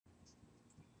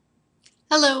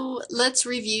Hello, let's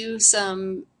review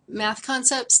some math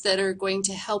concepts that are going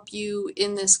to help you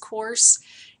in this course.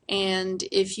 And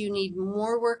if you need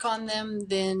more work on them,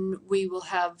 then we will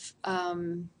have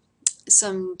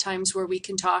some times where we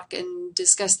can talk and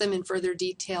discuss them in further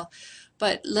detail.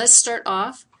 But let's start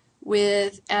off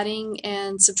with adding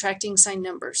and subtracting signed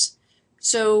numbers.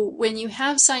 So when you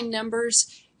have signed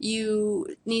numbers, you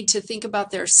need to think about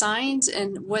their signs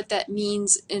and what that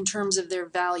means in terms of their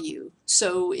value.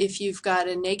 So if you've got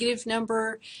a negative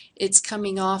number, it's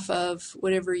coming off of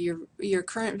whatever your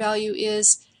current value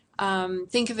is.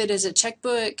 Think of it as a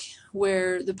checkbook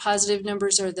where the positive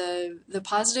numbers are the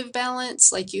positive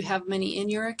balance, like you have money in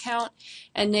your account,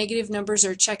 and negative numbers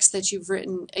are checks that you've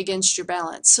written against your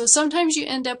balance. So sometimes you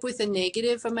end up with a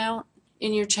negative amount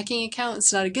in your checking account.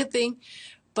 It's not a good thing,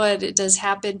 but it does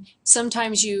happen.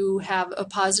 Sometimes you have a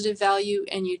positive value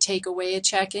and you take away a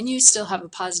check and you still have a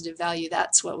positive value.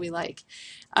 That's what we like.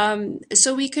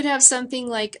 So we could have something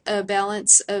like a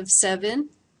balance of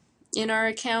 7 in our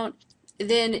account.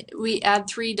 Then we add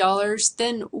 $3,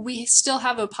 then we still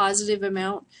have a positive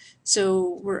amount,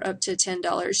 so we're up to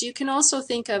 $10. You can also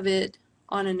think of it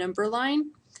on a number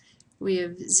line. We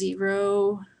have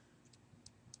 0,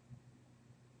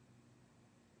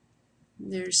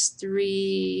 there's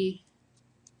 3,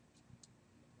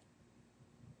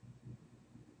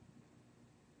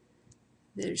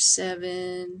 there's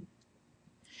 7,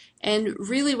 and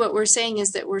really what we're saying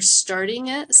is that we're starting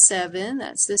at 7,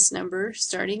 that's this number,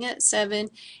 starting at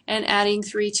 7 and adding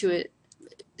 3 to it.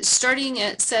 Starting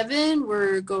at 7,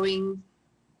 we're going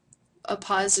a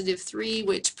positive 3,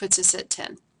 which puts us at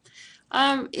 10.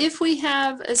 If we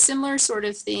have a similar sort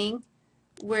of thing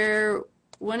where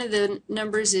one of the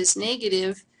numbers is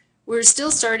negative, we're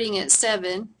still starting at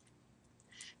 7,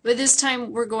 but this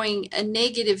time we're going a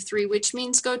negative 3, which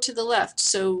means go to the left.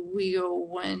 So we go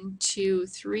 1, 2,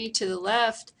 3 to the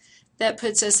left. That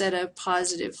puts us at a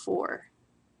positive 4.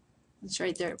 It's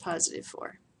right there at positive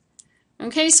 4.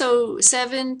 Okay, so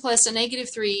 7 plus a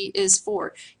negative 3 is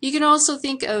 4. You can also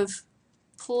think of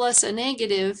plus a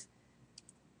negative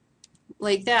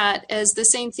like that as the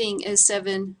same thing as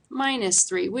 7 minus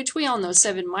 3, which we all know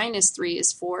 7 minus 3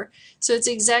 is 4. So it's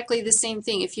exactly the same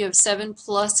thing if you have 7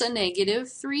 plus a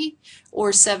negative 3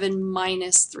 or 7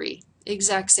 minus 3.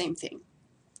 Exact same thing.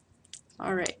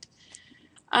 All right.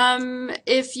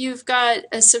 If you've got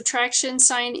a subtraction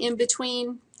sign in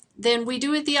between, then we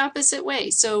do it the opposite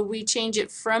way. So we change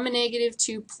it from a negative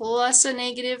to plus a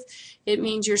negative. It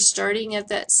means you're starting at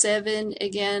that 7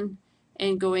 again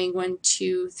and going 1,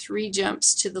 2, 3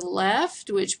 jumps to the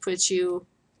left, which puts you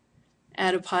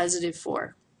at a positive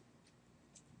 4.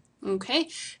 Okay,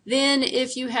 then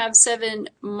if you have 7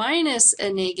 minus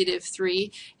a negative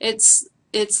 3, it's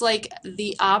like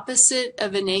the opposite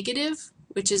of a negative,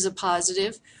 which is a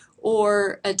positive,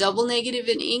 or a double negative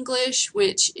in English,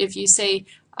 which if you say,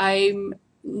 I'm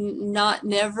not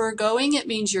never going, it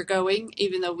means you're going,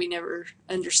 even though we never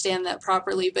understand that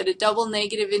properly. But a double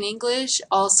negative in English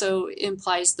also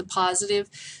implies the positive.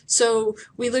 So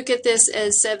we look at this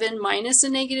as 7 minus a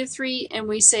negative 3, and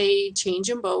we say change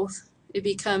them both. It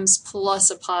becomes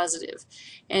plus a positive.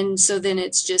 And so then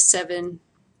it's just 7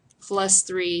 plus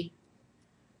 3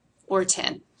 or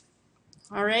 10.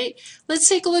 All right, let's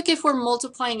take a look if we're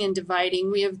multiplying and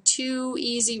dividing. We have two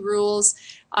easy rules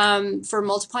for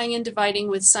multiplying and dividing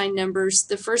with signed numbers.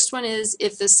 The first one is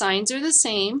if the signs are the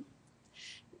same,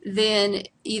 then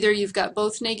either you've got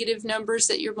both negative numbers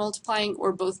that you're multiplying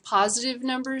or both positive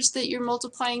numbers that you're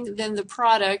multiplying, then the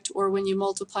product, or when you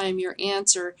multiply them, your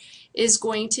answer is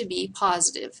going to be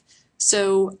positive.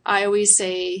 So I always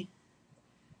say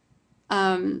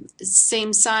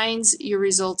same signs, your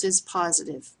result is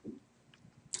positive.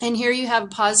 And here you have a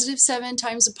positive 7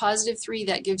 times a positive 3,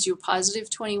 that gives you a positive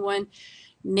 21.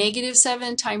 Negative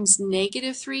 7 times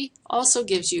negative 3 also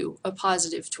gives you a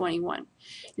positive 21.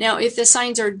 Now if the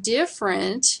signs are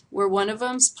different, where one of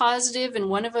them's positive and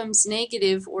one of them's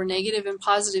negative, or negative and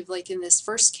positive like in this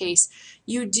first case,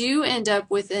 you do end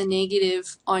up with a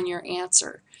negative on your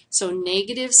answer. So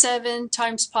negative 7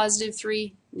 times positive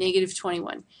 3, negative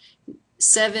 21.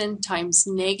 7 times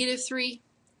negative 3,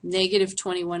 negative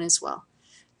 21 as well.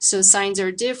 So signs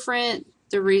are different,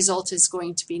 the result is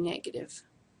going to be negative.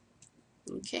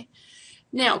 Okay.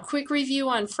 Now, quick review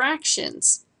on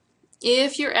fractions.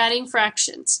 If you're adding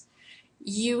fractions,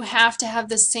 you have to have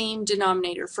the same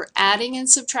denominator for adding and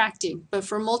subtracting, but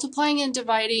for multiplying and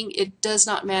dividing, it does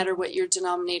not matter what your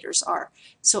denominators are.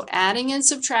 So adding and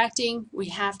subtracting, we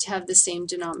have to have the same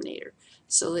denominator.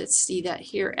 So let's see that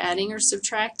here, adding or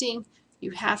subtracting,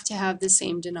 you have to have the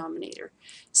same denominator.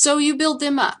 So you build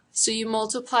them up. So you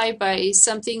multiply by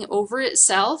something over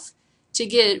itself,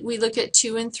 we look at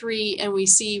 2 and 3 and we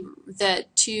see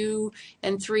that 2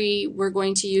 and 3 we're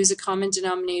going to use a common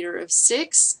denominator of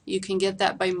 6. You can get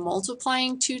that by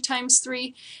multiplying 2 times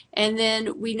 3, and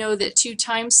then we know that 2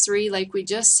 times 3, like we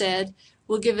just said,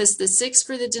 will give us the 6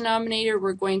 for the denominator.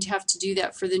 We're going to have to do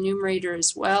that for the numerator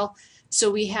as well.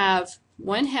 So we have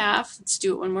 1/2, let's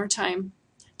do it one more time,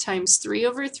 times 3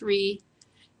 over 3.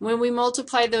 When we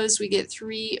multiply those, we get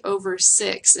 3 over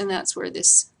 6, and that's where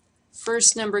this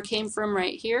first number came from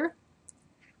right here.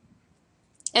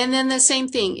 And then the same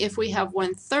thing, if we have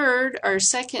 1/3, our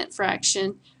second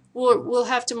fraction, we'll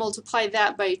have to multiply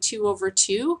that by 2 over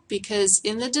 2, because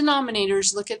in the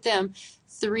denominators, look at them,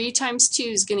 3 times 2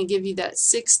 is going to give you that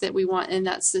 6 that we want, and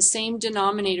that's the same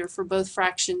denominator for both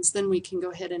fractions. Then we can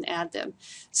go ahead and add them.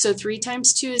 So 3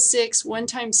 times 2 is 6, 1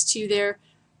 times 2 there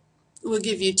will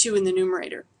give you 2 in the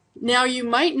numerator. Now you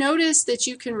might notice that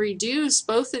you can reduce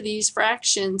both of these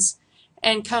fractions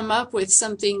and come up with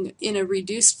something in a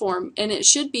reduced form, and it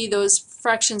should be those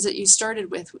fractions that you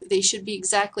started with. They should be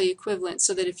exactly equivalent,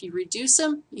 so that if you reduce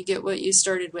them, you get what you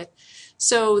started with.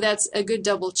 So that's a good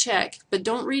double check, but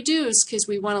don't reduce, because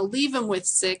we want to leave them with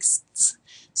sixths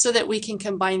so that we can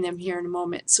combine them here in a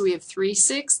moment. So we have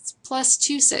 3/6 plus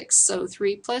 2/6, so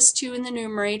 3 plus 2 in the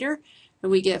numerator,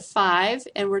 and we get 5,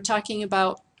 and we're talking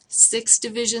about 6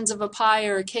 divisions of a pie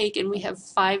or a cake, and we have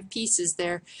 5 pieces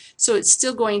there. So it's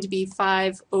still going to be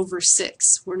 5 over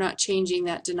 6. We're not changing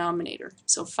that denominator.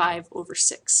 So 5 over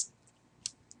 6.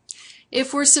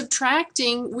 If we're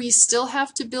subtracting, we still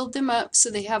have to build them up so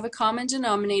they have a common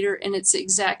denominator, and it's the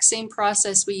exact same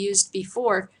process we used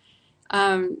before.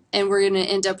 And we're going to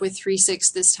end up with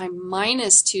 3/6 this time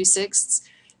minus 2/6.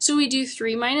 So we do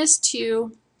 3 minus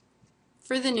 2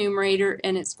 for the numerator,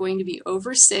 and it's going to be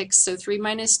over 6. So 3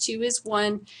 minus 2 is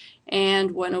 1,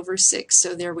 and 1 over 6.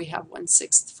 So there we have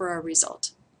 1/6 for our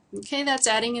result. Okay, that's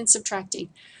adding and subtracting.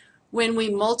 When we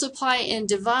multiply and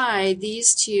divide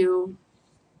these two,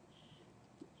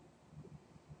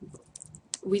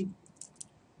 we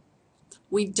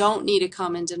don't need a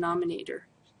common denominator.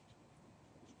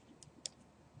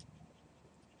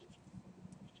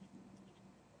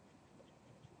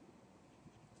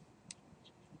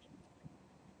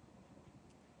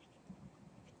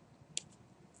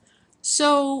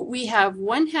 So we have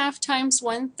 1/2 times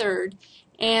 1/3,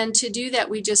 and to do that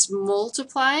we just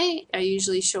multiply. I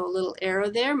usually show a little arrow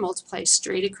there, multiply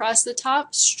straight across the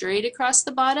top, straight across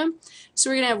the bottom. So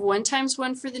we're going to have 1 times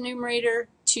 1 for the numerator,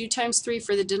 2 times 3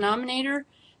 for the denominator,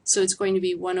 so it's going to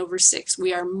be 1 over 6.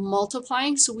 We are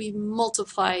multiplying, so we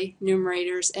multiply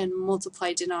numerators and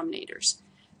multiply denominators.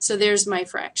 So there's my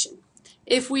fraction.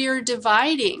 If we are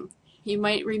dividing, you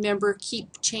might remember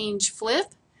keep, change,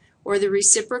 flip, or the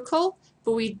reciprocal,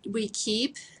 but we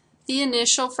keep the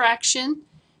initial fraction,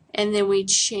 and then we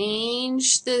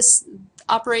change this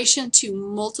operation to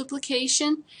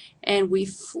multiplication, and we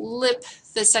flip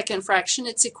the second fraction.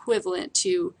 It's equivalent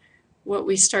to what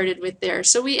we started with there.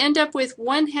 So we end up with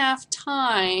 1/2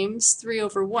 times 3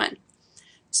 over 1.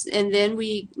 And then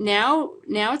now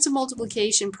it's a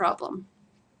multiplication problem.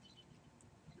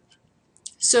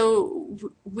 So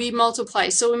we multiply.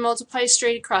 So we multiply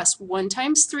straight across. 1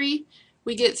 times 3,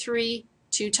 we get 3.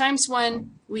 2 times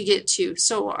 1, we get 2.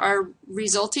 So our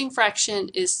resulting fraction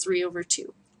is 3 over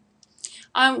 2.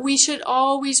 We should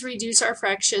always reduce our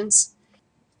fractions.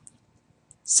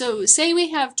 So say we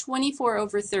have 24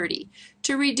 over 30.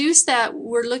 To reduce that,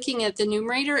 we're looking at the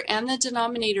numerator and the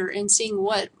denominator and seeing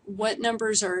what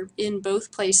numbers are in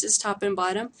both places, top and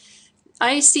bottom.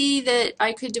 I see that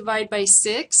I could divide by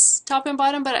 6, top and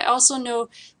bottom, but I also know,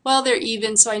 well, they're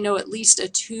even, so I know at least a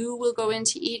 2 will go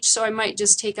into each, so I might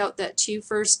just take out that 2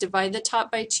 first, divide the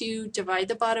top by 2, divide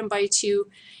the bottom by 2,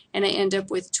 and I end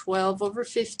up with 12 over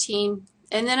 15.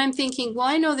 And then I'm thinking, well,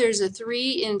 I know there's a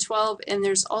 3 in 12, and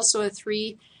there's also a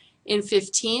 3 in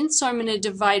 15, so I'm going to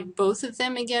divide both of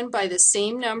them again by the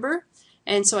same number,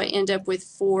 and so I end up with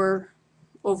 4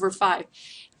 over 5.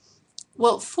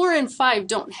 Well, 4 and 5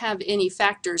 don't have any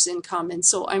factors in common,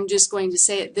 so I'm just going to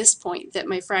say at this point that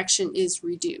my fraction is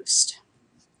reduced.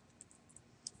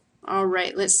 All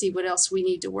right, let's see what else we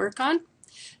need to work on.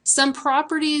 Some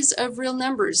properties of real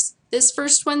numbers. This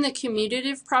first one, the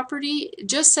commutative property,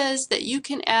 just says that you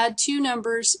can add 2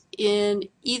 numbers in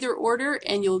either order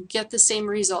and you'll get the same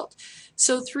result.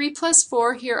 So 3 plus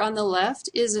 4 here on the left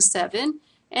is a 7,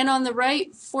 and on the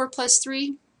right, 4 plus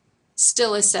 3,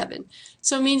 still a 7.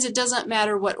 So it means it doesn't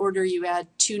matter what order you add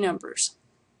 2 numbers.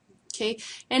 Okay,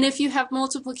 and if you have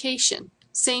multiplication,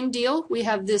 Same deal, we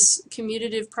have this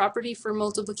commutative property for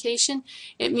multiplication.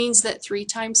 It means that 3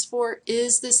 times 4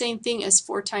 is the same thing as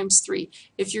 4 times 3.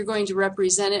 If you're going to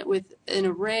represent it with an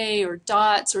array or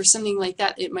dots or something like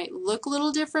that, it might look a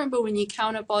little different, but when you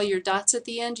count up all your dots at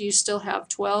the end, you still have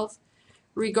 12,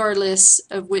 regardless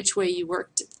of which way you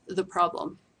worked the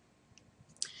problem.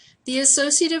 The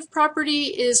associative property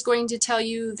is going to tell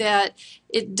you that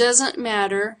it doesn't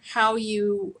matter how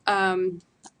you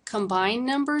combine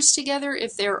numbers together.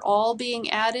 If they're all being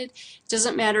added, it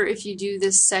doesn't matter if you do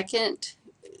the second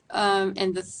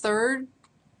and the third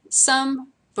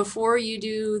sum before you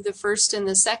do the first and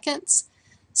the second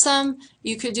sum.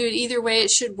 You could do it either way, it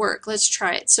should work. Let's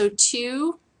try it. So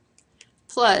 2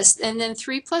 plus, and then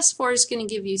 3 plus 4 is going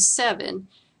to give you 7.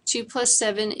 2 plus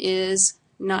 7 is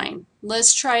 9.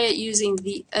 Let's try it using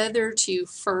the other two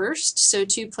first. So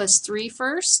 2 plus 3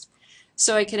 first.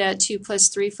 So I could add 2 plus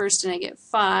 3 first and I get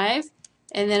 5.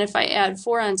 And then if I add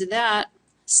 4 onto that,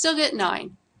 still get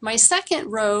 9. My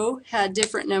second row had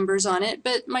different numbers on it,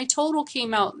 but my total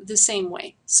came out the same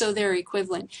way. So they're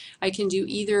equivalent. I can do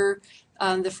either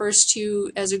the first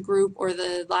two as a group or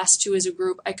the last two as a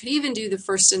group. I could even do the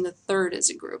first and the third as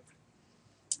a group.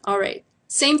 All right,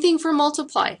 same thing for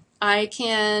multiply. I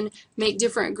can make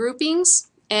different groupings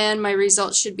and my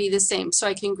results should be the same. So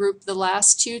I can group the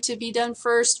last two to be done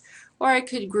first, or I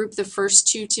could group the first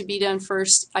two to be done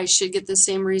first. I should get the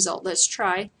same result. Let's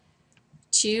try.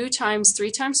 2 times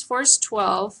 3 times 4 is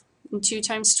 12, and 2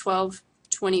 times 12,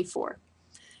 24.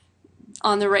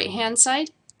 On the right hand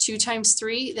side, 2 times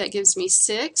 3, that gives me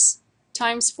 6,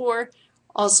 times 4,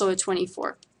 also a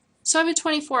 24. So I have a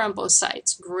 24 on both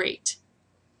sides. Great.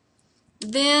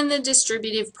 Then the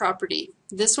distributive property.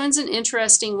 This one's an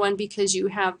interesting one because you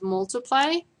have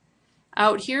multiply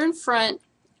out here in front,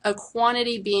 a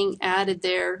quantity being added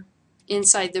there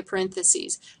inside the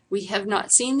parentheses. We have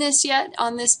not seen this yet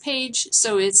on this page,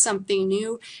 so it's something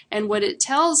new. And what it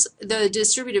tells, the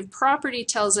distributive property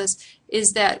tells us,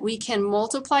 is that we can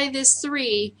multiply this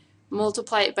 3,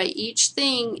 multiply it by each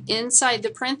thing inside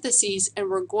the parentheses, and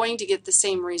we're going to get the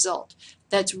same result.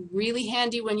 That's really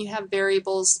handy when you have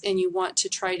variables and you want to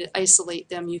try to isolate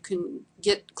them. You can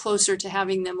get closer to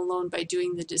having them alone by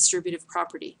doing the distributive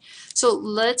property. So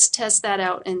let's test that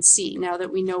out and see now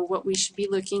that we know what we should be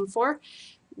looking for.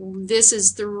 This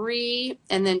is 3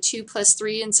 and then 2 plus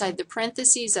 3 inside the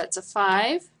parentheses, that's a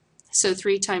 5. So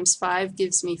 3 times 5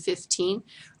 gives me 15.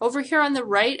 Over here on the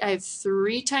right I have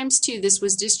 3 times 2. This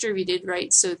was distributed,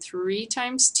 right? So 3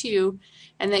 times 2,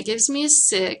 and that gives me a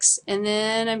 6. And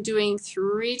then I'm doing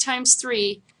 3 times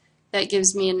 3, that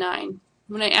gives me a 9.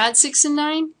 When I add 6 and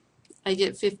 9, I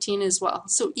get 15 as well.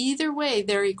 So either way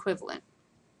they're equivalent.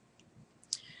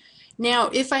 Now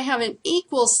if I have an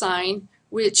equal sign,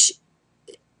 which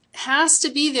has to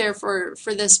be there for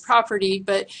this property,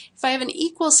 but if I have an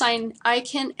equal sign, I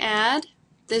can add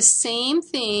the same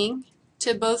thing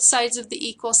to both sides of the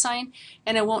equal sign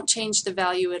and it won't change the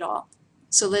value at all.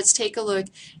 So let's take a look.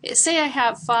 Say I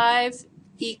have 5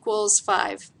 equals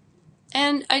 5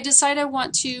 and I decide I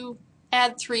want to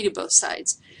add 3 to both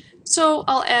sides. So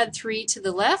I'll add 3 to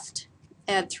the left,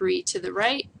 add 3 to the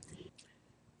right.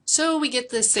 So we get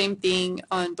the same thing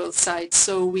on both sides.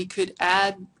 So we could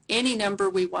add any number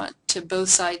we want to both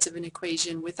sides of an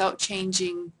equation without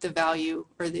changing the value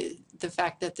or the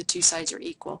fact that the two sides are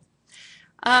equal.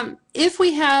 If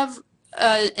we have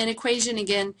an equation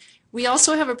again, we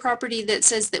also have a property that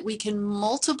says that we can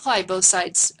multiply both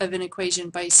sides of an equation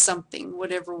by something,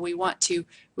 whatever we want to,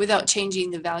 without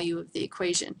changing the value of the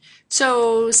equation.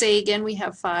 So say again we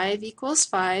have 5 equals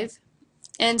 5,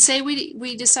 and say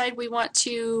we decide we want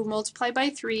to multiply by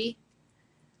 3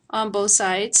 on both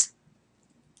sides.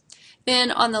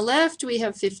 Then on the left we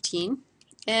have 15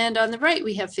 and on the right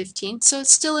we have 15, so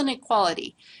it's still an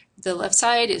equality. The left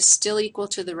side is still equal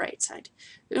to the right side.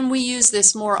 And we use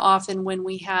this more often when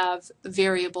we have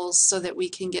variables so that we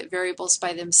can get variables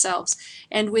by themselves.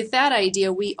 And with that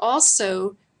idea we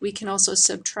can also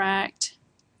subtract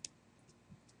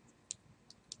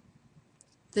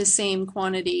the same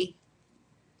quantity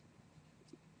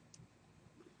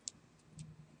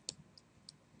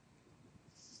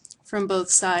from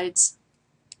both sides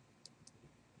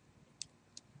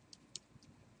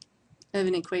of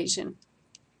an equation.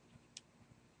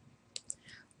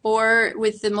 Or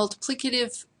with the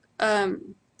multiplicative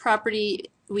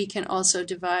property, we can also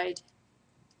divide.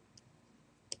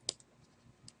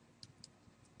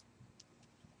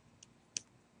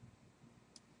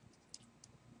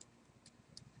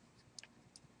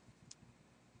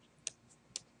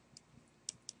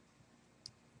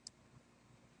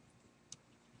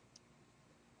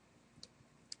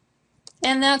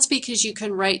 And that's because you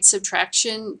can write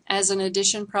subtraction as an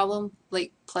addition problem,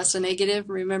 like plus a negative.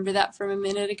 Remember that from a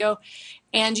minute ago?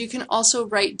 And you can also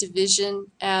write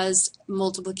division as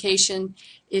multiplication.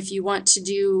 If you want to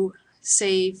do,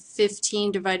 say,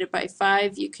 15 divided by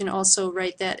 5, you can also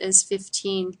write that as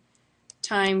 15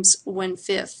 times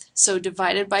 1/5. So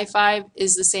divided by 5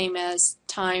 is the same as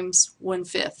times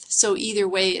 1/5. So either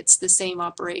way, it's the same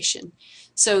operation.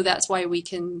 So that's why we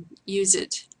can use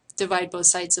it, divide both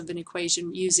sides of an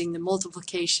equation using the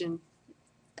multiplication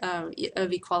of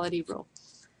equality rule.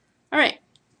 All right.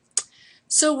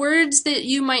 So words that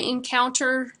you might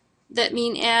encounter that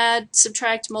mean add,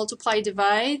 subtract, multiply,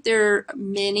 divide, there are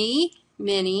many,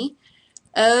 many.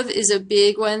 Of is a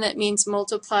big one that means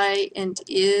multiply, and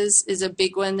is a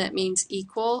big one that means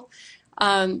equal.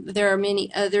 There are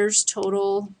many others,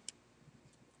 total,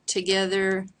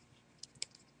 together,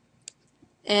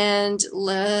 and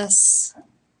less,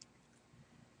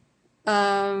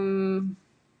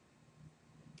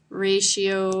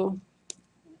 ratio.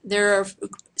 There are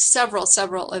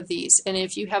several of these, and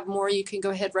if you have more, you can go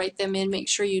ahead, write them in. Make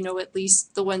sure you know at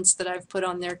least the ones that I've put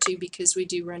on there too, because we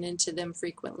do run into them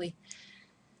frequently.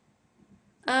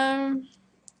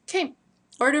 Okay,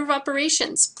 order of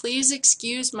operations. Please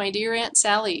excuse my dear Aunt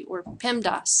Sally, or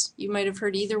PEMDAS. You might have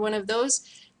heard either one of those.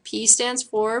 P stands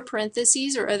for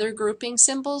parentheses or other grouping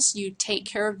symbols. You take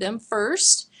care of them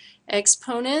first.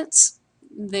 Exponents,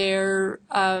 they're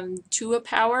to a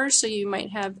power, so you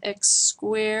might have x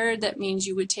squared. That means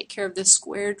you would take care of the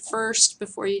squared first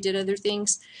before you did other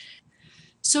things.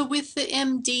 So with the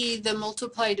MD, the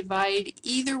multiply, divide,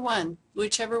 either one,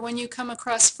 whichever one you come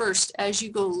across first as you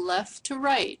go left to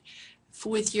right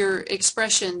with your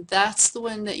expression, that's the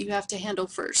one that you have to handle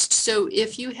first. So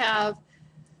if you have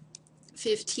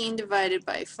 15 divided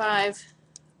by 5,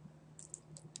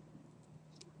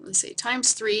 let's say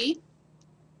times 3,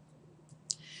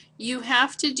 you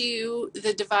have to do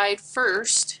the divide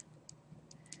first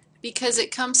because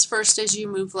it comes first as you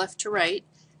move left to right.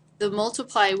 The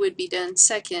multiply would be done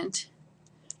second,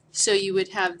 so you would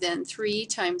have then 3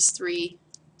 times 3,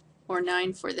 or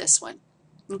 9 for this one.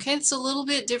 Okay, it's a little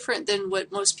bit different than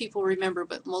what most people remember,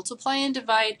 but multiply and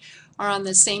divide are on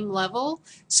the same level,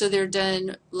 so they're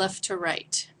done left to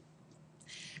right.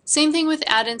 Same thing with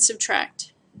add and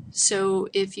subtract. So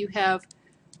if you have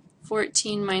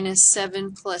 14 minus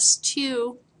 7 plus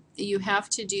 2, you have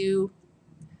to do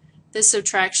the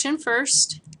subtraction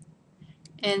first,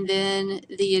 and then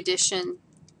the addition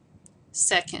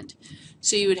second.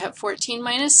 So you would have 14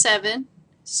 minus 7,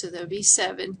 so that would be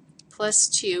 7, plus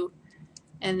 2,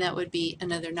 and that would be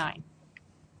another 9.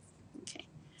 Okay.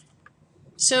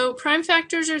 So prime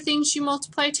factors are things you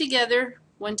multiply together.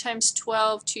 1 times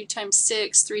 12, 2 times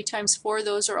 6, 3 times 4,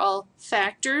 those are all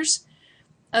factors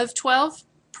of 12.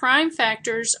 Prime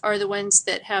factors are the ones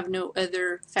that have no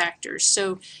other factors.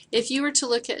 So if you were to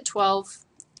look at 12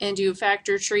 and do a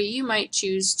factor tree, you might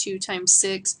choose 2 times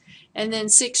 6, and then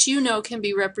 6 can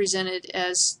be represented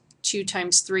as 2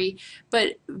 times 3,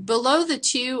 but below the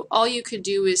 2 all you could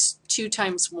do is 2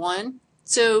 times 1,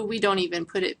 so we don't even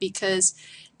put it because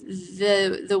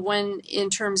the one in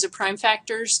terms of prime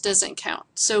factors doesn't count.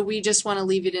 So we just want to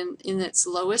leave it in its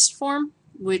lowest form,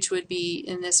 which would be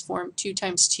in this form, 2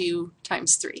 times 2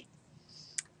 times 3.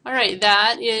 All right,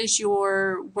 that is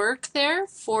your work there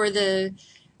for the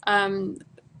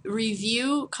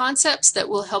review concepts that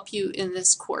will help you in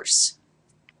this course.